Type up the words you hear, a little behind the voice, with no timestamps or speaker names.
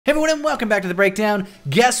everyone, and welcome back to the breakdown.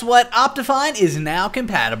 Guess what? Optifine is now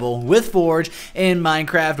compatible with Forge in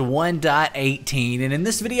Minecraft 1.18, and in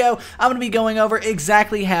this video, I'm going to be going over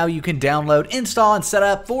exactly how you can download, install, and set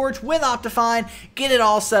up Forge with Optifine, get it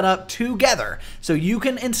all set up together, so you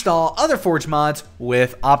can install other Forge mods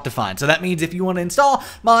with Optifine. So that means if you want to install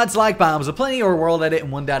mods like Biomes of Plenty or World Edit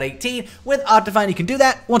in 1.18 with Optifine, you can do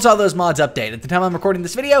that once all those mods update. At the time I'm recording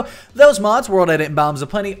this video, those mods, World Edit and Biomes of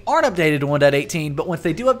Plenty, aren't updated to 1.18, but once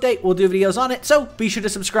they do update, we'll do videos on it, so be sure to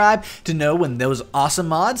subscribe to know when those awesome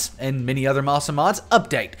mods and many other awesome mods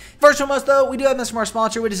update. First and foremost, though, we do have this from our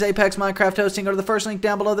sponsor, which is Apex Minecraft Hosting. Go to the first link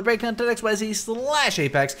down below the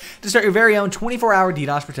breakdown.xyz/Apex to start your very own 24-hour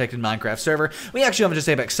DDoS Protected Minecraft server. We actually haven't just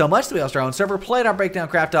Apex so much that we also our own server,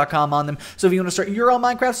 play.breakdowncraft.com on them, so if you want to start your own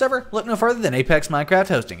Minecraft server, look no further than Apex Minecraft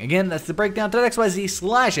Hosting. Again, that's the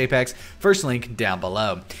breakdown.xyz/Apex, first link down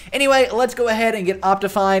below. Anyway, let's go ahead and get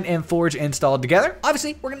Optifine and Forge installed together.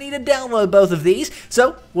 Obviously, we're going to need to download both of these,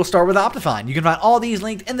 so we'll start with Optifine. You can find all these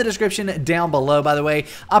linked in the description down below, by the way.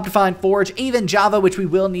 Optifine, Forge, even Java, which we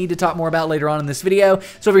will need to talk more about later on in this video.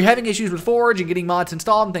 So if you're having issues with Forge and getting mods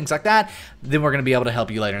installed and things like that, then we're going to be able to help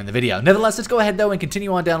you later in the video. Nevertheless, let's go ahead, though, and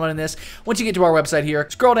continue on downloading this. Once you get to our website here,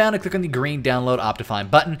 scroll down and click on the green Download Optifine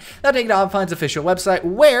button. That'll take you to Optifine's official website,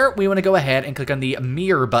 where we want to go ahead and click on the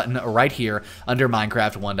mirror button right here under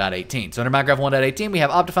Minecraft 1.18. So under Minecraft 1.18, we have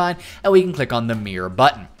Optifine, and we can click on the mirror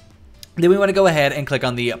button. Then we want to go ahead and click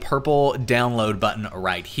on the purple download button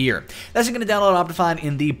right here. That's going to download Optifine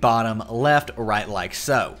in the bottom left, right like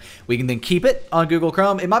so. We can then keep it on Google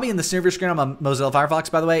Chrome. It might be in the center of your screen on Mozilla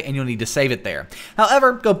Firefox, by the way, and you'll need to save it there.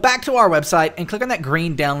 However, go back to our website and click on that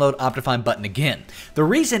green download Optifine button again. The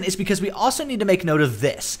reason is because we also need to make note of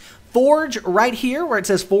this. Forge right here, where it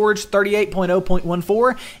says Forge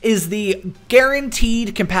 38.0.14, is the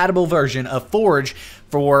guaranteed compatible version of Forge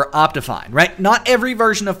for Optifine, right? Not every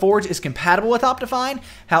version of Forge is compatible with Optifine.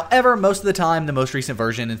 However, most of the time, the most recent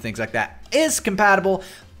version and things like that is compatible.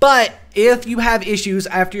 But if you have issues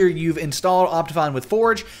after you've installed Optifine with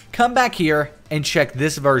Forge, come back here and check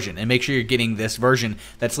this version and make sure you're getting this version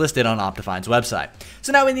that's listed on Optifine's website.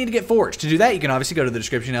 So now we need to get Forge. To do that, you can obviously go to the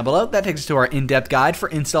description down below. That takes us to our in-depth guide for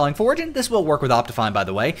installing Forge, and this will work with Optifine, by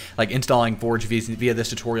the way. Like installing Forge via this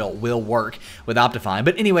tutorial will work with Optifine.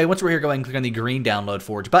 But anyway, once we're here, go ahead and click on the green Download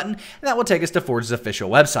Forge button, and that will take us to Forge's official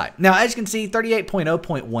website. Now, as you can see,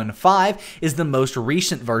 38.0.15 is the most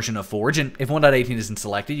recent version of Forge, and if 1.18 isn't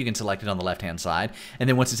selected, you can select it on the left-hand side, and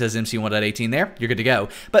then once it says MC 1.18 there, you're good to go.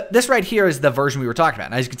 But this right here is the version we were talking about.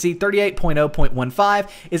 And as you can see, 38.0.15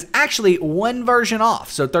 is actually one version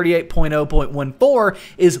off. So 38.0.14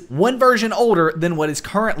 is one version older than what is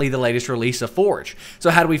currently the latest release of Forge.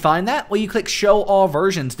 So how do we find that? Well, you click Show All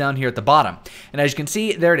Versions down here at the bottom. And as you can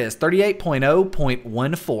see, there it is,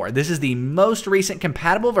 38.0.14. This is the most recent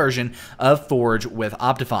compatible version of Forge with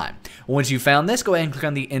Optifine. Once you've found this, go ahead and click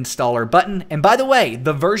on the Installer button. And by the way,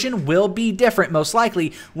 the version will be different, most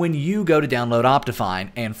likely, when you go to download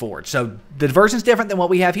Optifine and Forge. So the version's different than what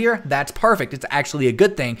we have here. That's perfect. It's actually a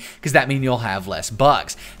good thing because that means you'll have less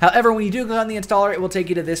bugs. However, when you do click on the installer, it will take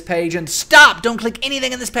you to this page, and stop! Don't click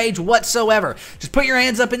anything on this page whatsoever. Just put your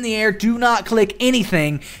hands up in the air. Do not click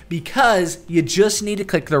anything, because you just need to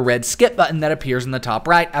click the red skip button that appears in the top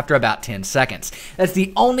right after about 10 seconds. That's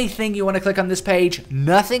the only thing you want to click on this page,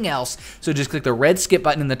 nothing else. So just click the red skip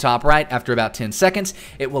button in the top right after about 10 seconds.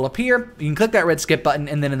 It will appear. You can click that red skip button,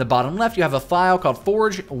 and then in the bottom left, you have a file called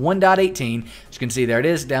Forge 1.18. As you can see, there it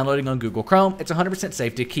is, downloading on Google Chrome. It's 100%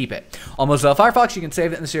 safe to keep it. On Mozilla Firefox, you can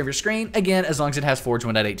save it in the center of your screen, again, as long as it has Forge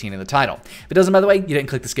 1.18 in the title. If it doesn't, by the way, you didn't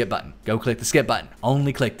click the skip button. Go click the skip button.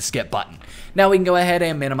 Only click the skip button. Now we can go ahead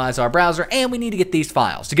and minimize our browser, and we need to get these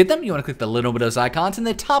files. To get them, you want to click the little Windows icons in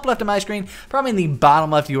the top left of my screen, probably in the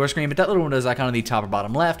bottom left of your screen, but that little Windows icon in the top or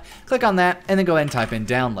bottom left. Click on that, and then go ahead and type in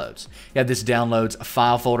Downloads. You have this Downloads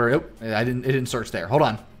file folder. Oh, it didn't search there. Hold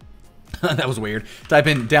on. That was weird. Type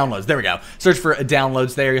in downloads. There we go. Search for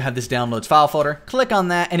downloads there. You have this downloads file folder. Click on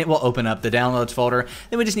that and it will open up the downloads folder.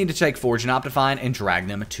 Then we just need to take Forge and Optifine and drag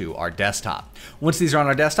them to our desktop. Once these are on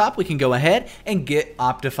our desktop, we can go ahead and get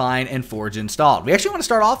Optifine and Forge installed. We actually want to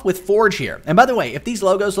start off with Forge here. And by the way, if these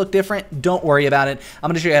logos look different, don't worry about it. I'm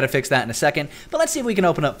going to show you how to fix that in a second. But let's see if we can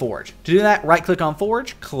open up Forge. To do that, right click on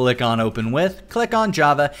Forge, click on Open With, click on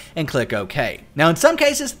Java, and click OK. Now in some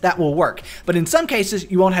cases, that will work. But in some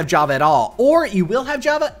cases, you won't have Java at at all, or you will have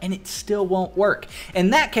Java and it still won't work. In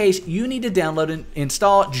that case, you need to download and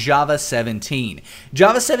install Java 17.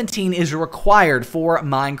 Java 17 is required for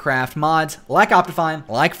Minecraft mods like Optifine,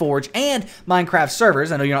 like Forge, and Minecraft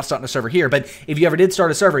servers. I know you're not starting a server here, but if you ever did start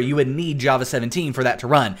a server, you would need Java 17 for that to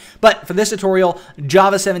run. But for this tutorial,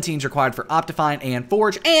 Java 17 is required for Optifine and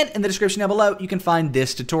Forge, and in the description down below, you can find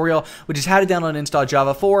this tutorial, which is how to download and install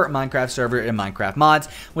Java for Minecraft server and Minecraft mods.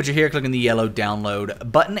 Once you're here, click on the yellow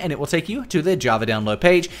download button, and it will take you to the Java download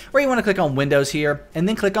page, where you want to click on Windows here, and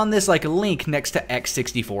then click on this like link next to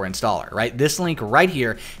x64 installer, right? This link right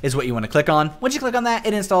here is what you want to click on. Once you click on that,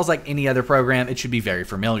 it installs like any other program. It should be very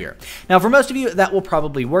familiar. Now, for most of you, that will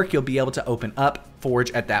probably work. You'll be able to open up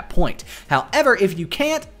Forge at that point. However, if you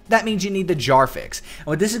can't, that means you need the jar fix. And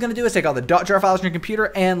what this is going to do is take all the .jar files on your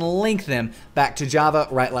computer and link them back to Java,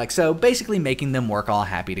 right like so, basically making them work all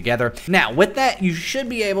happy together. Now, with that, you should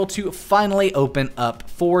be able to finally open up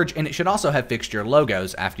Forge, and it should also have fixed your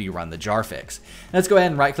logos after you run the jar fix. Let's go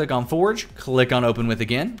ahead and right-click on Forge, click on Open With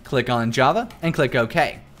again, click on Java, and click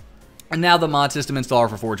OK. And now the mod system installer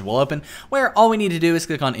for Forge will open, where all we need to do is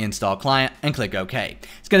click on Install Client and click OK.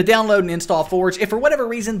 It's going to download and install Forge. If for whatever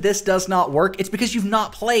reason this does not work, it's because you've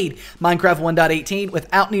not played Minecraft 1.18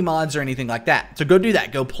 without any mods or anything like that. So go do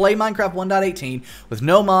that. Go play Minecraft 1.18 with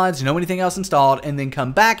no mods, no anything else installed, and then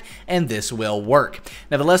come back and this will work.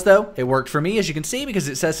 Nevertheless though, it worked for me, as you can see, because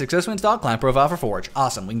it says successfully installed client profile for Forge.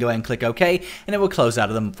 Awesome. We can go ahead and click OK, and it will close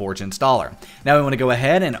out of the Forge installer. Now we want to go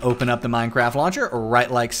ahead and open up the Minecraft launcher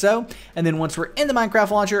right like so. And then once we're in the Minecraft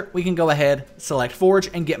launcher, we can go ahead, select Forge,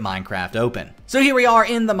 and get Minecraft open. So here we are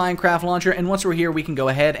in the Minecraft launcher, and once we're here, we can go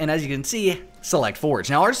ahead and, as you can see, select Forge.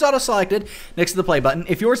 Now ours is auto-selected next to the play button.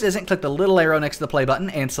 If yours isn't, click the little arrow next to the play button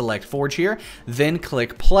and select Forge here, then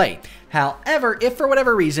click play. However, if for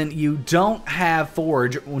whatever reason you don't have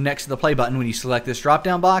Forge next to the play button when you select this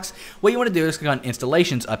drop-down box, what you want to do is click on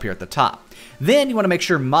Installations up here at the top. Then you want to make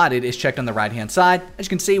sure Modded is checked on the right-hand side. As you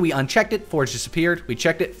can see, we unchecked it, Forge disappeared. We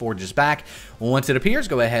checked it, Forge is back. Once it appears,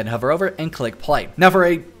 go ahead and hover over it and click play. Now for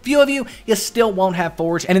a few of you, you still won't have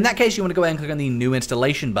Forge, and in that case, you want to go ahead and click on the New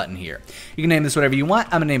Installation button here. You can name this whatever you want.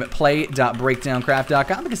 I'm going to name it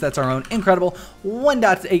play.breakdowncraft.com because that's our own incredible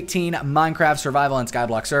 1.18 Minecraft survival and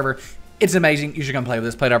skyblock server. It's amazing. You should come play with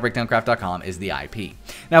us. Play.breakdowncraft.com is the IP.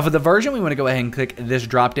 Now for the version, we want to go ahead and click this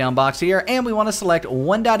drop-down box here, and we want to select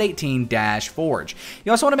 1.18-Forge.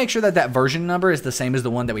 You also want to make sure that that version number is the same as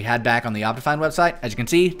the one that we had back on the Optifine website. As you can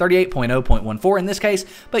see, 38.0.14 in this case,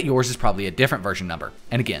 but yours is probably a different version number.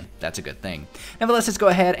 And again, that's a good thing. Nevertheless, let's go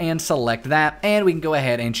ahead and select that, and we can go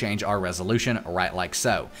ahead and change our resolution right like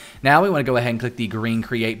so. Now we want to go ahead and click the green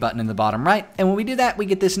Create button in the bottom right, and when we do that, we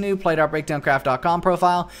get this new Play.breakdowncraft.com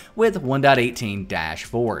profile with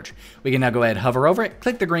 1.18-Forge. We can now go ahead and hover over it,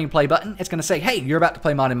 click the green play button. It's going to say, hey, you're about to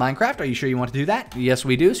play mod in Minecraft. Are you sure you want to do that? Yes,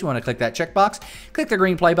 we do. So you want to click that checkbox, click the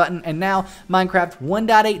green play button, and now Minecraft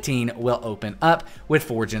 1.18 will open up with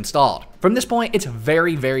Forge installed. From this point, it's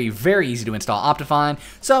very, very, very easy to install Optifine.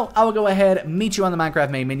 So I will go ahead, meet you on the Minecraft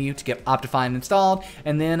main menu to get Optifine installed,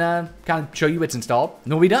 and then kind of show you it's installed,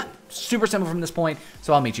 and we'll be done. Super simple from this point,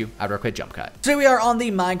 so I'll meet you after a quick jump cut. So we are on the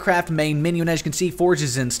Minecraft main menu, and as you can see, Forge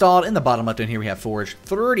is installed. In the bottom left down here, we have Forge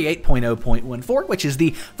 38.0.14, which is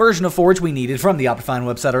the version of Forge we needed from the Optifine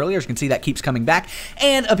website earlier. As you can see, that keeps coming back.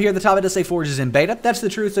 And up here at the top, it does say Forge is in beta. That's the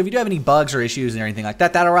truth. So if you do have any bugs or issues or anything like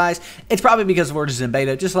that arise, it's probably because Forge is in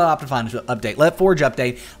beta. Just let Optifine update, let Forge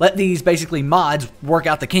update, let these basically mods work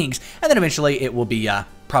out the kinks, and then eventually it will be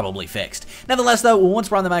probably fixed. Nevertheless though, once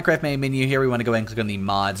we're on the Minecraft main menu here, we want to go ahead and click on the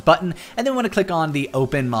mods button, and then we want to click on the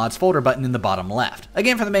open mods folder button in the bottom left.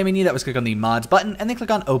 Again, for the main menu, that was click on the mods button, and then click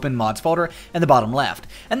on open mods folder in the bottom left.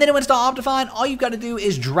 And then to install Optifine, all you've got to do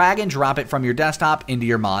is drag and drop it from your desktop into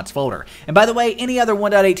your mods folder. And by the way, any other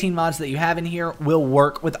 1.18 mods that you have in here will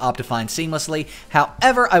work with Optifine seamlessly.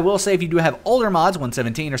 However, I will say if you do have older mods,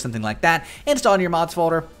 1.17 or something like that, installed in your mods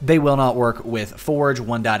folder, they will not work with Forge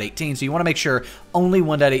 1.18. So you want to make sure only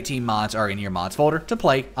 1.18 mods are in your mods folder to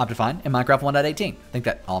play Optifine in Minecraft 1.18. I think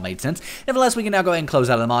that all made sense. Nevertheless, we can now go ahead and close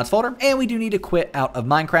out of the mods folder, and we do need to quit out of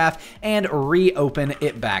Minecraft and reopen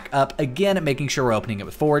it back up again, making sure we're opening it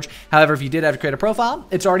with Forge. However, if you did have to create a profile,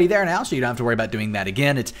 it's already there now, so you don't have to worry about doing that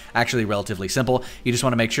again. It's actually relatively simple. You just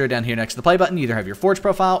want to make sure down here next to the play button, you either have your Forge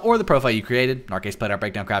profile or the profile you created, in our case,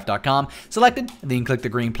 play.breakdowncraft.com, selected, and then you click the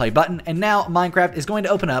green play button, and now Minecraft is going to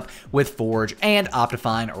open up with Forge and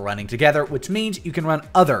Optifine running together, which means you can run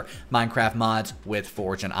other Minecraft mods with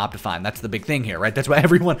Forge and Optifine. That's the big thing here, right? That's why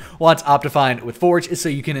everyone wants Optifine with Forge, is so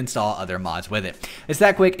you can install other mods with it. It's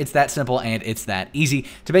that quick, it's that simple, and it's that easy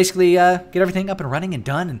to basically get everything up and running and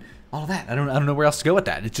done and all of that. I don't know where else to go with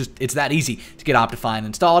that. It's that easy to get Optifine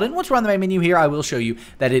installed. And once we're on the main menu here, I will show you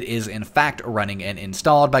that it is in fact running and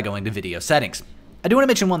installed by going to video settings. I do want to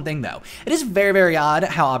mention one thing though. It is very, very odd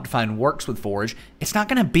how Optifine works with Forge. It's not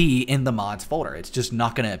going to be in the mods folder. It's just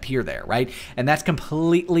not going to appear there, right? And that's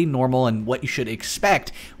completely normal and what you should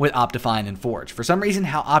expect with Optifine and Forge. For some reason,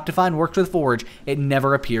 how Optifine works with Forge, it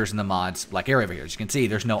never appears in the mods like area over here. As you can see,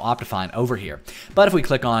 there's no Optifine over here. But if we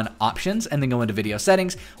click on Options and then go into Video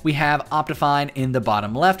Settings, we have Optifine in the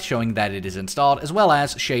bottom left showing that it is installed, as well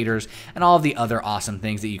as shaders and all of the other awesome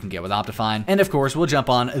things that you can get with Optifine. And of course, we'll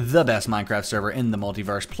jump on the best Minecraft server in the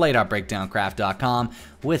multiverse, play.breakdowncraft.com,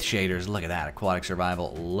 with shaders. Look at that, aquatic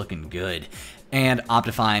survival looking good, and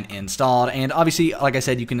Optifine installed. And obviously, like I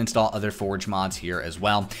said, you can install other Forge mods here as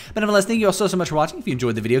well. But nevertheless, thank you all so much for watching. If you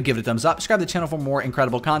enjoyed the video, give it a thumbs up, subscribe to the channel for more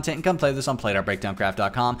incredible content, and come play this on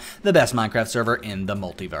play.breakdowncraft.com, the best Minecraft server in the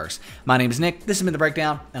multiverse. My name is Nick, this has been The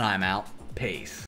Breakdown, and I'm out. Peace.